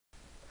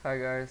Hi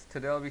guys,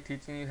 today I'll be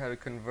teaching you how to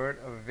convert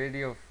a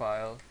video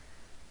file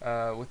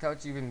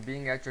without you even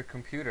being at your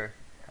computer.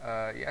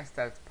 Yes,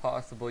 that's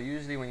possible.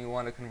 Usually when you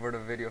want to convert a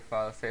video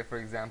file, say for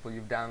example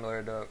you've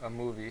downloaded a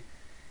movie,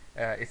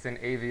 it's in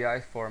AVI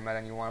format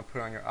and you want to put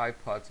it on your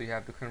iPod, so you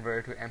have to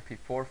convert it to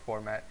MP4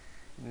 format.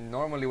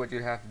 Normally what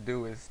you'd have to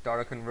do is start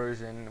a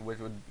conversion which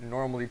would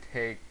normally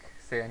take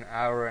say an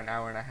hour and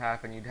a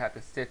half, and you'd have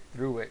to sit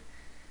through it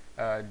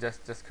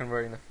just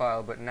converting the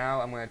file. But now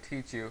I'm going to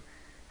teach you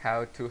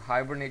how to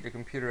hibernate your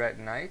computer at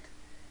night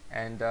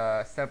and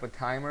set up a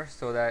timer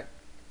so that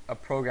a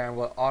program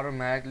will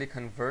automatically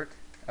convert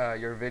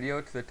your video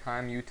to the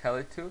time you tell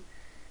it to,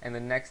 and the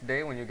next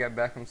day when you get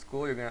back from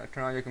school you're going to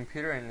turn on your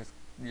computer and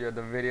the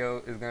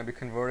video is going to be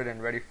converted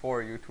and ready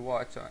for you to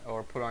watch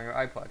or put on your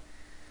iPod.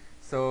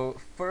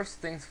 So first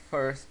things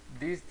first,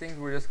 these things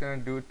we're just going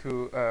to do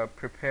to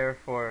prepare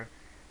for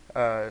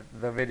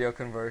the video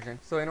conversion.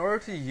 So in order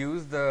to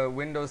use the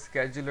Windows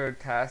Scheduler,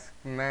 Task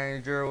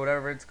Manager,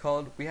 whatever it's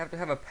called, we have to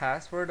have a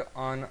password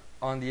on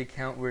the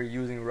account we're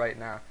using right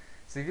now.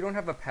 So if you don't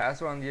have a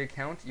password on the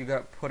account, you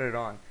gotta put it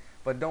on.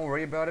 But don't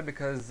worry about it,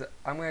 because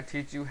I'm going to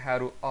teach you how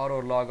to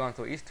auto log on.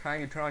 So each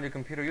time you turn on your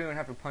computer, you don't even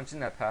have to punch in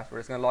that password.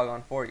 It's going to log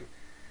on for you.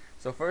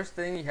 So first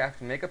thing, you have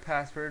to make a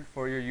password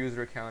for your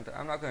user account.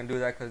 I'm not going to do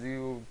that because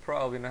you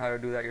probably know how to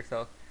do that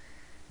yourself.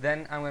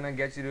 Then I'm going to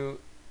get you to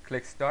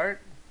click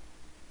Start,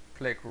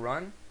 click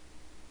Run,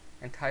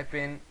 and type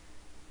in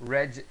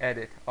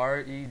regedit,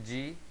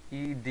 R-E-G-E-D-I-T,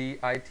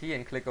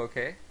 and click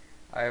OK.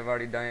 I've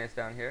already done it, it's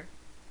down here.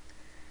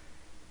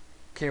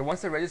 Okay,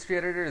 once the registry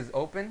editor is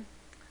open,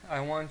 I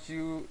want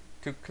you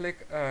to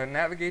click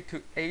navigate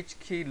to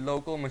HKey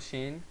local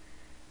machine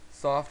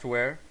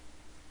software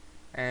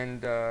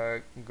and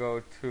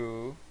go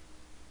to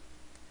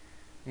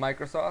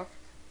Microsoft.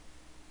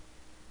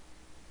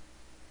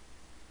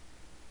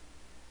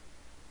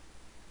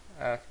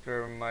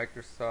 After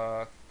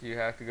Microsoft, you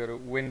have to go to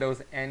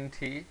Windows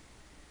NT,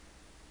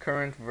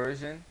 current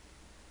version,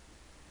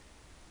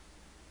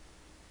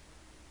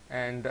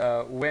 and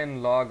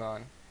Win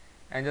Logon,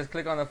 and just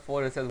click on the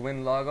folder that says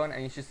Win Logon,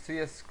 and you should see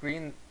a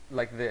screen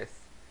like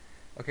this.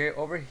 Okay,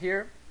 over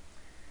here,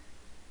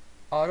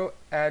 Auto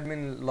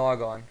Admin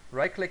Logon.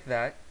 Right click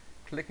that,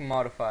 click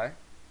Modify,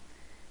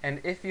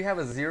 and if you have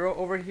a 0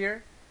 over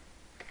here,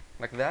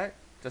 like that,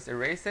 just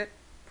erase it,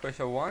 push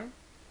a 1,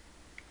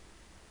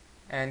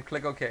 and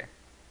click OK.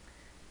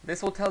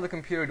 This will tell the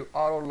computer to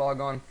auto log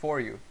on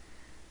for you.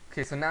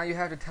 Okay, so now you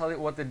have to tell it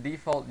what the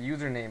default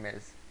username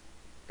is.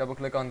 Double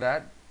click on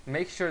that.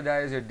 Make sure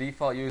that is your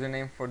default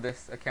username for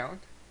this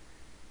account.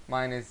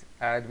 Mine is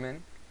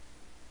admin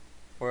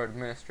or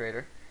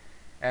administrator,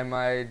 and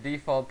my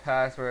default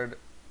password,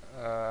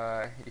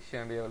 you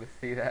shouldn't be able to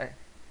see that.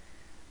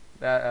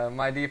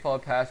 My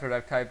default password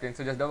I've typed in,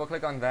 so just double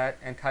click on that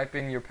and type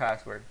in your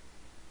password.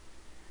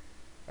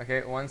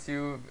 Okay, once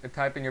you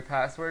type in your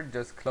password,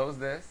 just close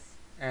this,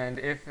 and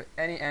if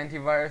any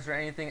antivirus or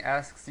anything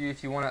asks you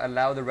if you want to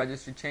allow the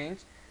registry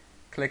change,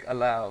 click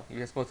allow.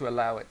 You're supposed to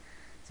allow it.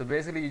 So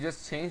basically you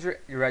just change your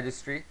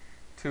registry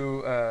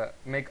to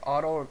make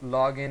auto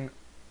login,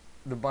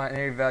 the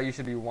binary value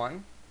should be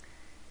 1,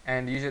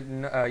 and you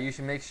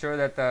should make sure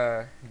that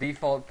the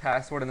default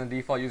password and the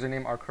default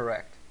username are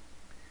correct.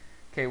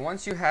 Okay,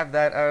 once you have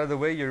that out of the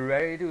way, you're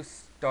ready to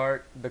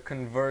start the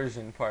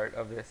conversion part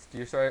of this.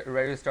 You're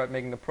ready to start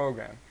making the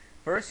program.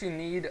 First, you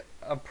need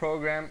a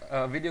program,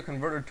 a video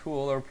converter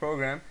tool or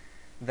program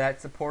that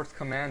supports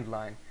command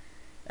line.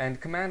 And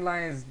command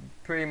line is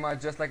pretty much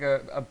just like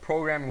a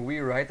program we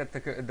write that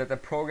the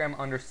program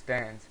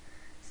understands.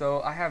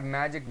 So I have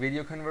Magic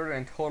Video Converter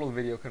and Total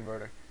Video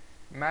Converter.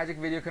 Magic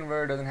Video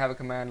Converter doesn't have a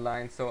command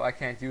line, so I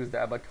can't use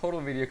that, but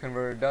Total Video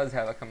Converter does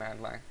have a command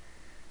line.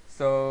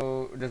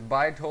 So just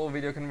buy Total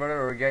Video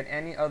Converter or get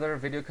any other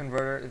video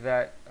converter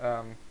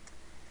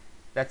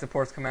that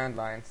supports command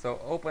line. So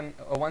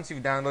once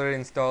you've downloaded,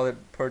 installed it,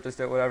 purchased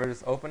it, whatever,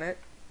 just open it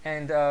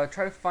and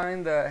try to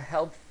find the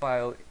help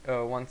file.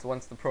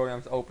 Once the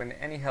program's open,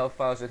 any help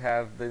file should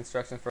have the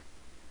instructions for.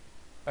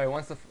 Alright,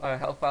 once the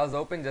help file is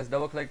open, just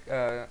double click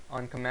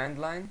on command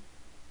line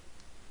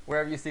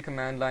wherever you see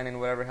command line in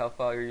whatever help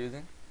file you're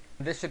using.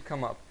 This should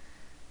come up.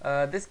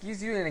 This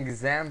gives you an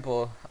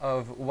example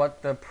of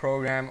what the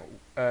program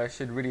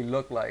should really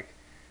look like.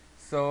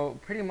 So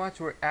pretty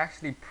much we're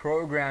actually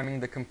programming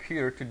the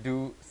computer to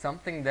do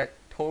something that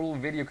Total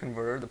Video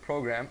Converter, the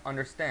program,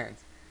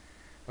 understands.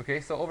 Okay,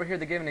 so over here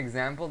they give an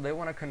example. They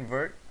want to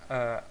convert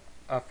a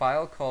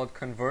file called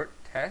convert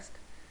test,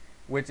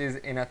 which is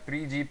in a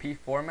 3GP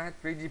format.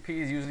 3GP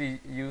is usually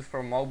used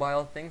for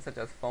mobile things such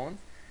as phones.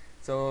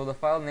 So the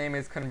file name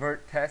is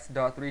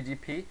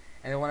converttest.3gp,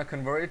 and they want to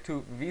convert it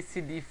to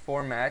VCD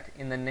format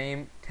in the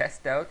name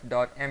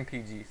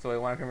testout.mpg. So they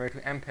want to convert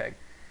it to MPEG.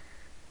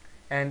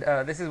 And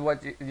this is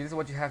what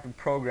you have to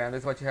program. This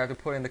is what you have to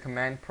put in the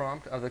command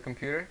prompt of the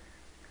computer.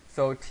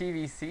 So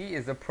TVC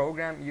is the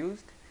program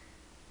used.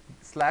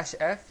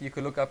 /f, you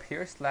could look up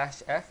here.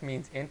 /f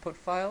means input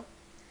file.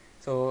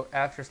 So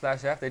after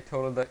 /f, they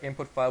total the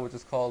input file, which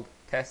is called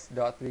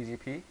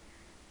test.3gp.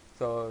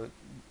 So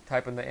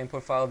type in the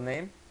input file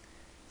name.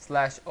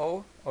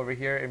 /o over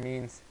here, it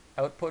means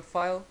output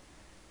file.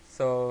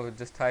 So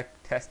just type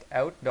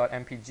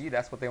testout.mpg.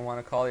 That's what they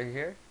want to call it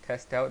here,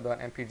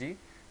 testout.mpg.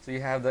 So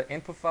you have the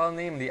input file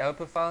name, the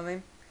output file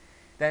name.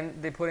 Then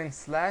they put in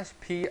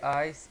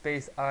 /pi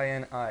space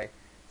ini.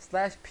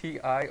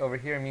 /pi over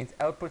here means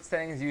output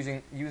settings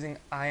using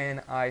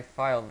ini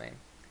file name.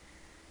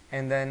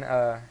 And then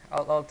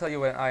I'll tell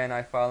you what an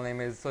ini file name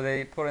is. So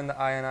they put in the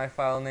ini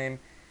file name.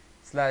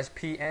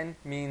 /pn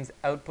means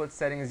output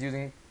settings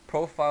using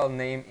profile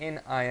name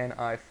in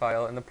ini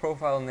file, and the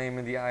profile name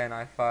in the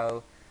ini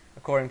file,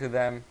 according to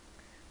them,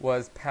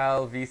 was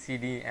PAL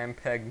VCD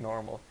MPEG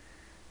normal.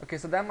 Okay,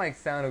 so that might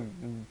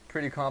sound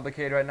pretty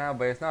complicated right now,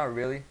 but it's not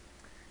really.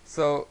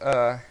 So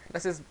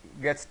let's just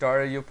get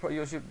started.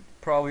 You should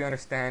probably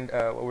understand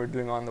what we're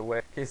doing on the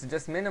way. Okay, so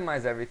just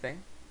minimize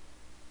everything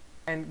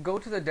and go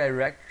to the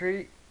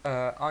directory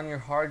on your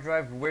hard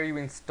drive where you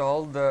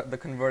installed the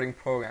converting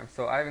program.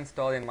 So I've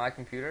installed it in my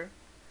computer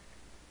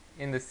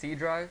in the C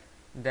drive,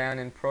 down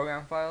in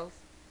program files.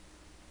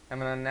 I'm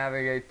going to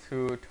navigate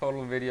to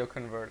Total Video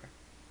Converter,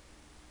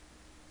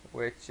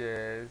 which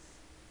is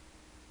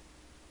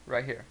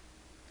right here.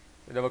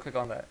 So double click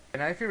on that.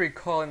 And now if you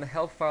recall, in the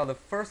help file, the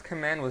first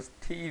command was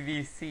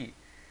tvc.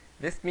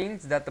 This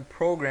means that the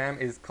program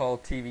is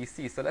called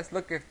tvc. So let's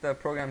look if the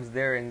program's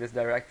there in this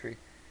directory.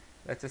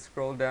 Let's just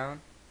scroll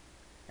down,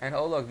 and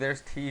oh look,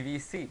 there's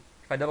tvc.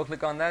 If I double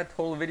click on that,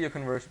 Total Video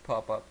Converter should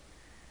pop up,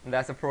 and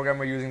that's the program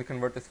we're using to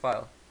convert this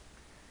file.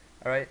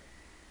 Alright,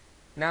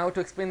 now to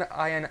explain the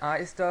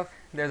ini stuff,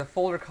 there's a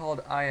folder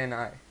called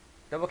ini.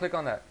 Double click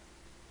on that.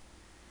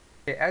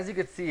 Okay, as you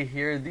can see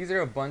here, these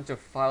are a bunch of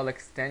file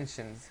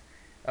extensions.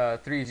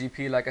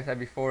 3GP, like I said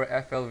before,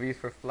 FLVs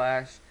for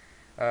flash,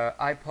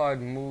 iPod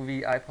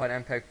movie,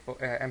 iPod MPEG,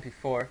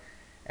 MP4,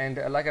 and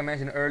like I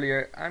mentioned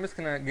earlier, I'm just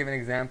going to give an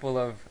example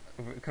of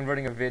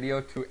converting a video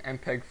to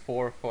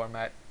MPEG-4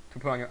 format to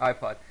put on your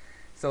iPod.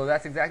 So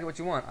that's exactly what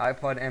you want,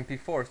 iPod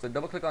MP4. So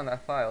double click on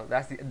that file.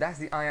 That's the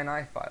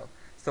ini file.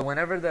 So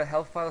whenever the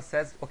help file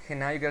says, okay,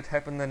 now you gotta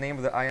type in the name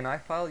of the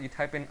ini file, you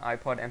type in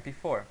iPod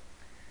MP4.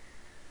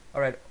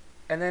 Alright,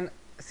 and then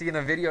see in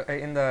the video,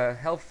 in the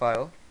help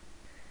file,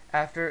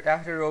 after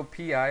row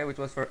PI, which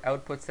was for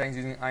output settings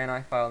using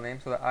ini file name,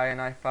 so the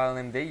ini file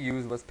name they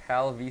used was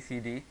PAL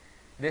VCD.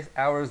 This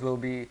ours will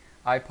be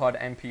iPod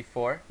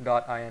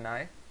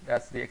MP4.ini.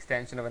 That's the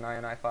extension of an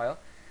ini file.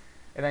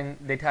 And then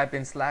they type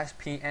in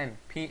 /pn.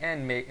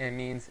 PN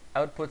means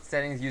output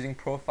settings using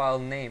profile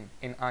name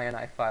in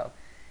ini file.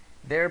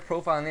 Their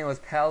profile name was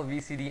PAL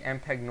VCD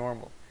MPEG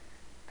normal.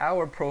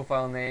 Our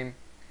profile name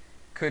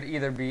could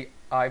either be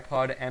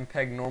iPod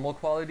MPEG normal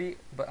quality,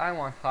 but I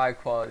want high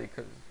quality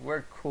because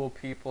we're cool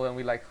people and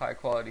we like high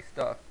quality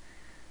stuff.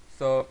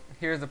 So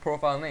here's the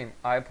profile name,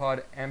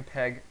 iPod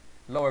MPEG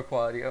lower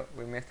quality. Oh,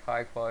 we missed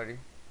high quality.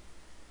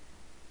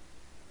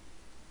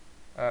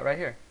 Right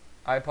here,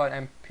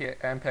 iPod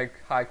MPEG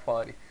high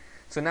quality.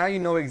 So now you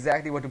know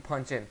exactly what to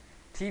punch in.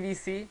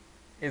 TVC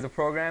is a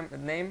program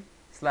name,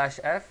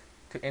 /F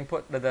to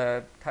input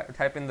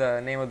type in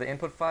the name of the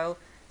input file,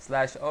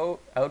 /O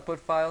output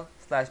file,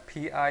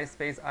 /PI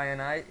space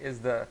ini is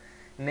the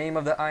name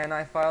of the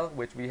ini file,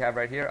 which we have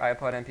right here,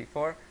 iPod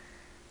MP4,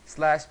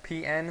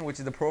 /PN, which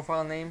is the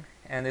profile name,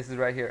 and this is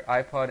right here,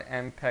 iPod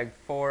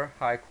MPEG-4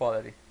 high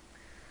quality.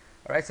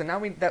 Alright, so now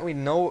that we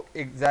know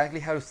exactly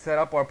how to set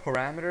up our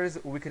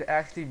parameters, we could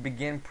actually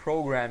begin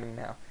programming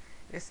now.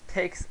 This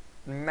takes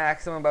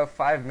maximum about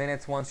 5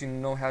 minutes once you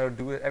know how to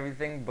do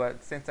everything,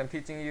 but since I'm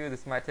teaching you,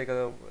 this might take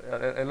a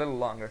little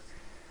longer.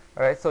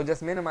 Alright, so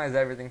just minimize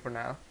everything for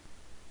now.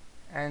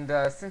 And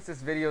since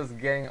this video is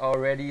getting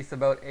already, it's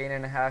about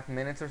 8.5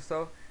 minutes or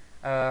so,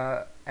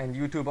 and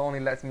YouTube only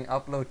lets me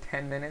upload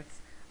 10 minutes,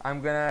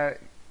 I'm gonna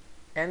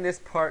end this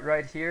part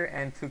right here,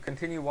 and to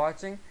continue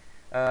watching,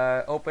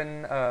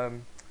 open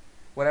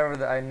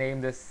whatever I name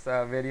this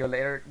video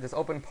later, just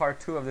open part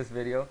 2 of this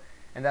video,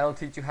 and that'll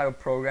teach you how to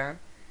program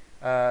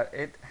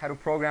how to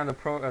program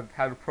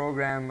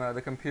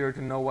the computer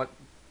to know what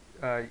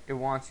it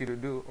wants you to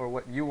do, or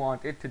what you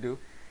want it to do,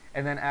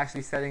 and then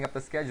actually setting up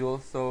the schedule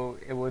so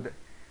it would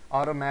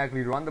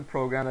automatically run the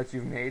program that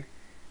you've made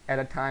at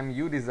a time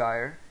you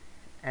desire,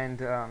 and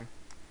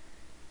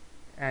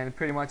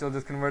pretty much it'll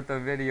just convert the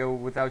video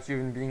without you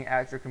even being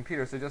at your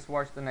computer. So just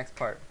watch the next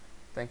part.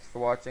 Thanks for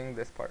watching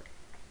this part.